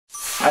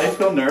I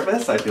feel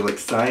nervous, I feel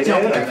excited,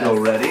 I feel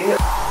ready.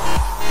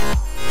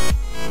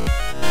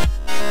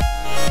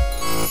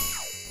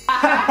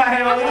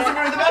 Hi, welcome to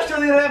SUPERFRUIT, the best show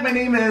on the internet. My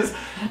name is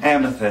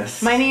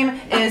Amethyst. My name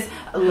is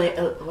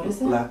what is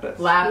it? Lapis.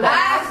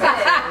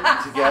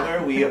 Lapis.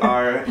 Together we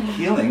are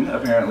healing,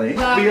 apparently.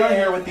 We are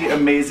here with the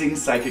amazing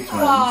Psychic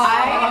Twins.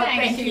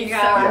 Thank you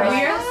guys.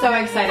 We are so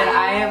excited.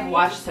 I have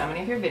watched so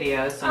many of your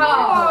videos, so many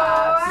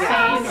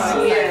of your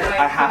collabs.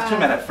 I have to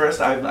admit, at first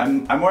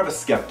I'm more of a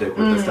skeptic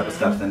with this type of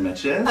stuff than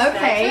Mitch is.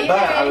 Okay. But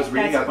I was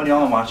reading up on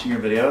y'all and watching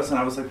your videos, and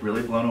I was like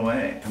really blown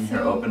away. I'm here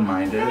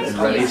open-minded and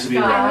ready to be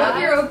read. I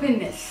love your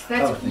openness.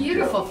 That's a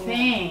beautiful you.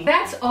 thing.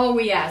 That's all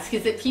we ask,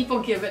 is that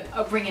people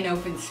bring an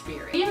open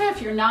spirit. Even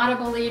if you're not a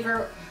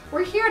believer,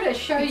 we're here to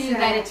show you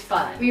that it's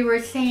fun. We were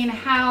saying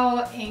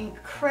how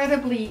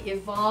incredibly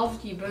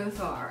evolved you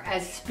both are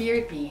as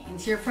spirit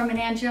beings. You're from an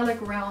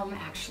angelic realm,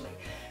 actually.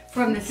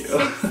 From the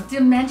sixth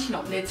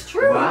dimensional. It's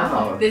true.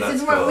 Wow, this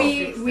is what cool.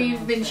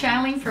 we've been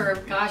channeling for,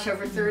 gosh,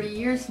 over 30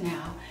 years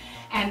now.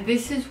 And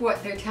this is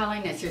what they're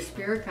telling us. Your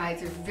spirit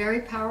guides are very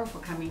powerful,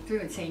 coming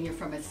through and saying you're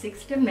from a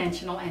sixth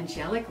dimensional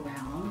angelic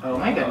realm. Oh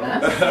my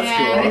goodness.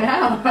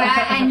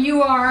 And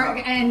you are,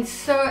 and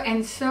so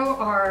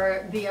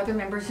are the other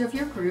members of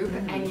your group,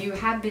 and you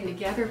have been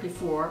together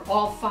before,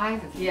 all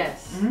 5 of you.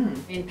 Yes.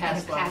 In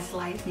past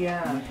life.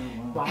 Yeah.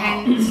 Wow.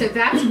 And so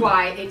that's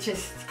why it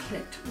just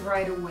clicked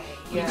right away.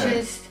 You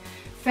just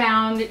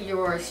found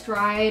your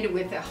stride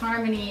with the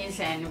harmonies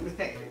and with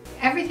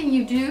everything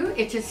you do.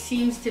 It just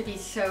seems to be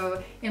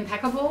so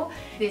impeccable.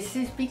 This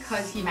is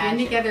because you've been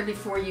together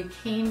before you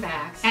came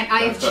back. And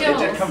I have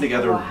chills. It did come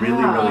together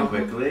really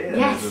quickly. And it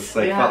just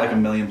like felt like a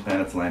million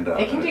planets lined up.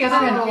 It came together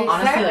in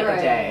honestly like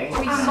a day.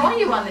 We saw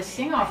you on the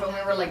sing-off and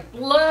we were like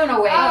blown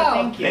away. Oh,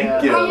 thank you.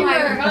 Thank you. We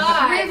were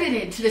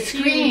riveted to the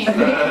screen.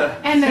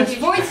 And those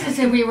voices,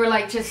 and we were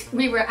like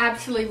we were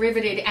absolutely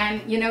riveted.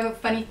 And you know,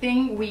 funny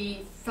thing, we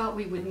felt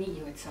we would meet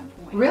you at some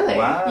point. Really?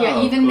 Wow,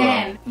 Yeah, even cool.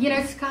 then. You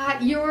know,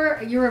 Scott, you're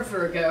a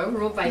Virgo,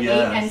 ruled by 8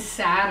 and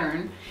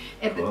Saturn,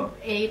 Cool.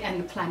 8 and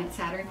the planet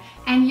Saturn,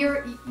 and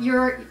you're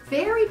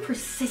very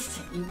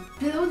persistent. You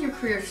build your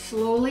career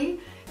slowly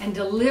and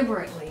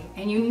deliberately,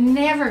 and you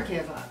never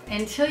give up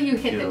until you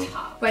hit the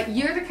top. But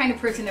you're the kind of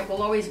person that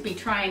will always be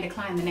trying to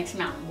climb the next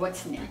mountain.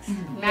 What's next?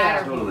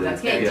 Matter who. Totally.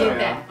 Okay, did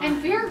that. And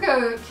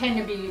Virgo tend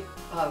to be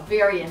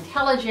very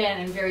intelligent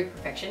and very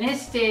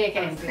perfectionistic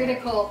and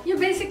critical. You're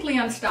basically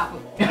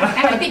unstoppable. And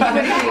I think you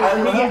would agree I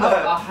with me.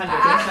 love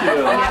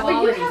that.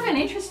 Well, you have an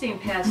interesting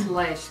past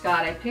life,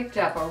 Scott. I picked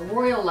up a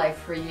royal life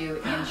for you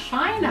in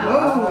China.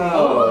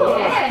 Oh.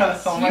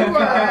 Yes, Oh my you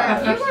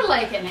gosh. were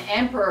like an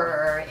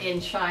emperor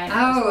in China.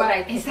 Oh, is what I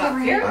is picked that up.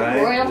 right? Very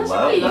I royal. love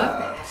Doesn't he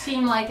that.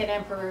 seem like an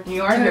emperor?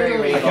 You are very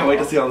regal. I can't wait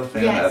to see all the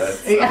fan edits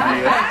of the Chinese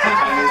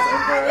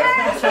emperor.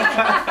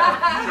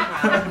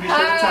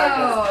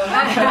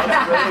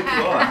 That's really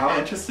cool. How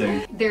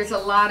interesting. There's a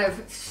lot of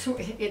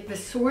the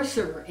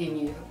sorcerer in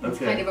you. It's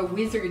kind of a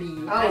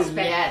wizardy aspect,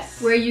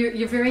 yes. where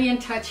you're very in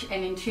touch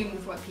and in tune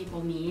with what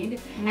people need.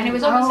 And it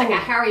was almost like a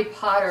Harry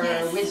Potter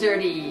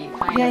wizardy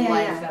kind of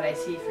life that I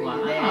see for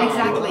you there.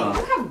 Exactly. Wow.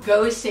 You have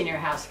ghosts in your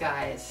house,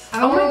 guys.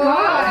 Oh my Oh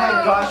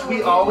God! my gosh,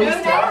 we always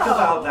talk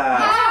about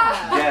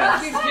that.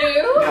 Yes. You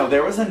do? No,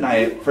 there was a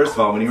night, first of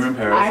all, when you were in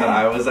Paris, and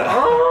I was at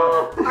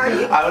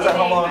I was at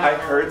home alone. I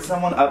heard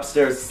someone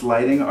upstairs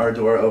sliding our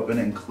door open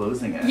and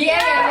closing it.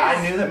 Yes! And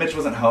I knew that Mitch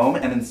wasn't home,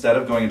 and instead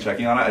of going and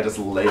checking on it, I just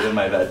laid in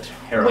my bed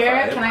terrified.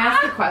 Where, can I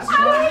ask a question?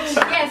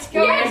 Yes,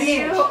 go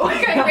ahead.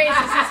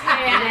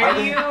 Where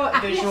do you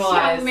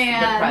visualize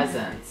the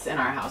presence in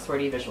our house? Where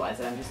do you visualize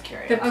it? I'm just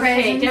curious.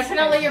 Okay,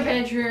 definitely your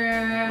bedroom,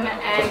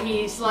 and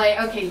he's like,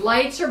 okay,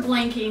 lights are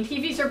blinking,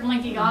 TVs are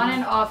blinking on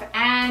and off,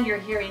 and you're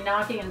hearing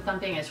knocking and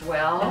thumping as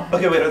well.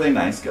 Okay, wait, are they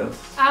nice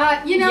ghosts?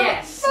 You know,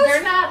 Yes,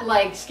 they're not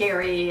like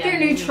scary. they're and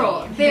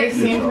neutral. mean. They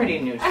seem pretty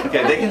neutral.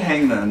 Okay, they can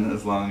hang then,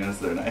 as long as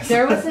they're nice.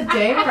 There was a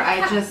day where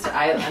I'm just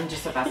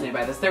so fascinated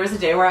by this. There was a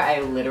day where I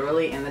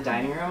literally, in the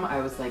dining room, I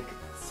was like,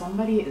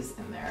 somebody is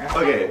in there.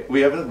 Okay,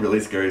 we have a really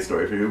scary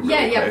story for you.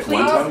 Really quick. please.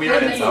 One time we were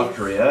in Please. South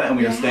Korea, and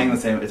we were staying in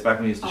the same, it's back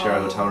when we used to share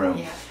our hotel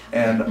room.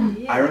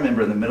 And I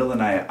remember in the middle of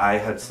the night, I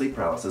had sleep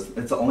paralysis.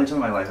 It's the only time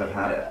in my life I've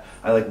had it.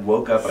 I like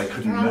woke up, but I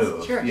couldn't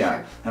move.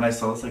 And I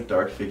saw this like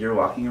dark figure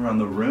walking around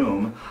the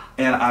room,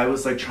 and I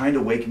was like trying to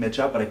wake Mitch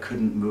up, but I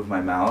couldn't move my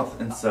mouth,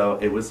 and so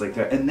it was like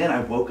that. And then I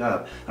woke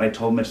up, and I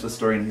told Mitch the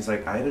story, and he's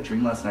like, I had a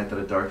dream last night that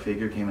a dark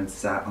figure came and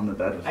sat on the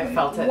bed with me. I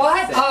felt it.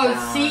 What? sit Oh,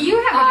 down. see, you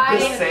have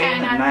The I same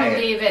cannot night.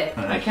 believe it.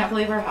 I can't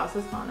believe our house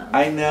is haunted.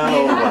 I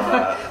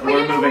know.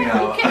 We're moving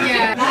out.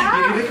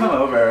 You need to come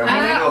over. We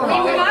need to go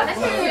follow.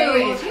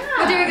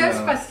 We'll do a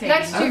ghost busting.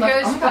 Let's do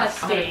ghost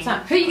busting.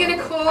 Who are you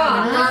gonna call?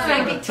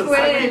 Psychic twins.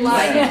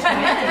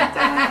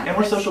 And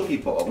we're social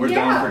people. We're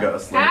down for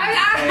ghosts. Like,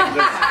 and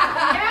just-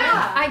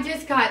 I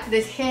just got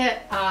this hit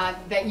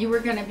that you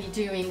were going to be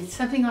doing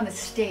something on a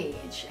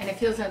stage, and it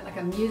feels like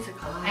a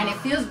musical, and it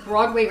feels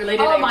Broadway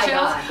related. Oh my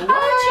God!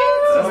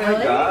 Oh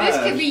my God! This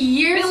could be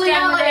years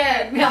down the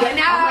road. No,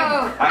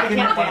 I can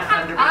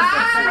 100%.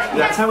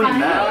 That's how we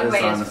met.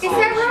 Is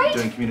that right?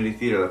 Doing community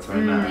theater. That's how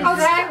we met. Oh, is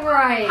that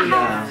right?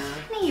 Yeah.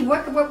 Funny.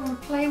 What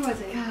play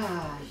was it?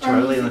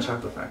 Charlie and the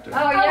Chocolate Factory.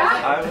 Oh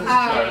yeah. I was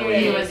Charlie.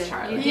 He was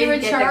Charlie. You were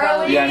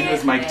Charlie. Yeah, he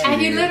was Mike T.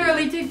 And you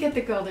literally did get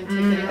the golden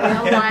ticket.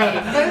 Real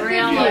life.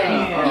 Real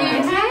life. You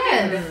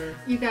did.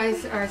 You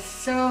guys are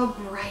so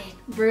bright,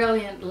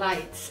 brilliant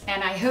lights,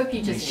 and I hope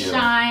you just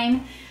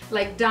shine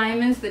like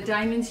diamonds, the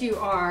diamonds you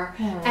are,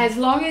 as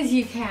long as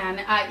you can.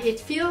 It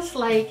feels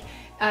like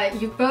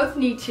you both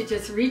need to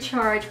just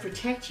recharge,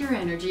 protect your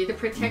energy. The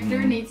protector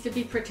needs to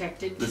be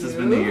protected too. This has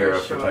been the year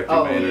of protecting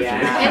my energy. Yeah.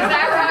 Is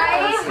that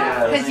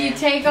right? Because you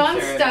take on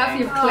stuff,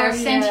 you're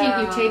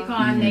clairsentient, you take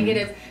on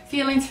negative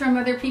feelings from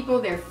other people,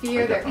 their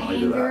fear, their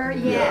anger.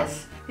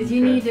 Yes. Because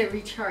you need to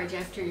recharge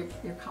after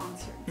your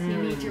concerts. You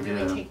need to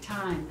really take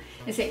time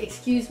and say,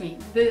 excuse me,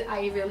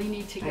 I really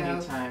need to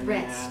go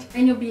rest.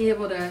 And you'll be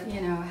able to,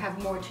 you know,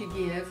 have more to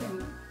give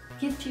and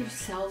give to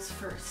yourselves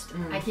first.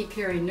 I keep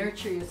hearing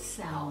nurture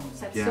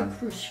yourselves. That's so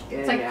crucial.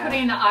 It's like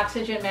putting the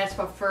oxygen mask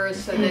up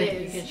first so that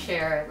you can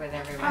share it with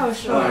everyone. Oh,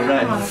 sure. All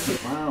right.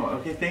 Wow.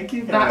 Okay. Thank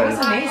you guys. That was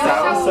amazing.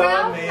 That was so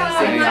amazing. I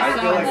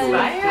feel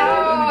like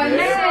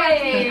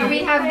and we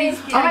have these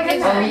gifts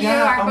for you.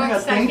 Our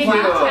book, Psychic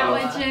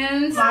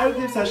Intelligence. My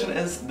gift session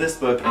is this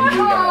book and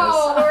you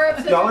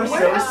guys. Y'all are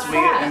so sweet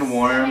and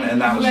warm,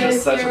 and that was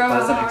just such a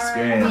pleasant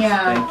experience.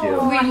 Thank you.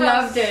 We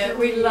loved it.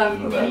 We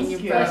loved meeting you.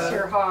 Bless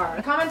your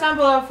heart. Comment down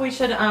below if we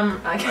should do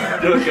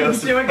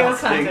a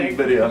ghost hunting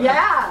video.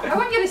 Yeah, I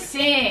want you to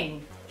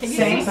sing. Can you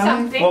sing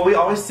something? Well, we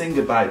always sing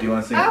goodbye. Do you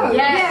want to sing goodbye?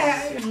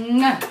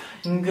 Yes.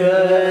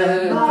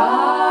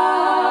 Goodbye.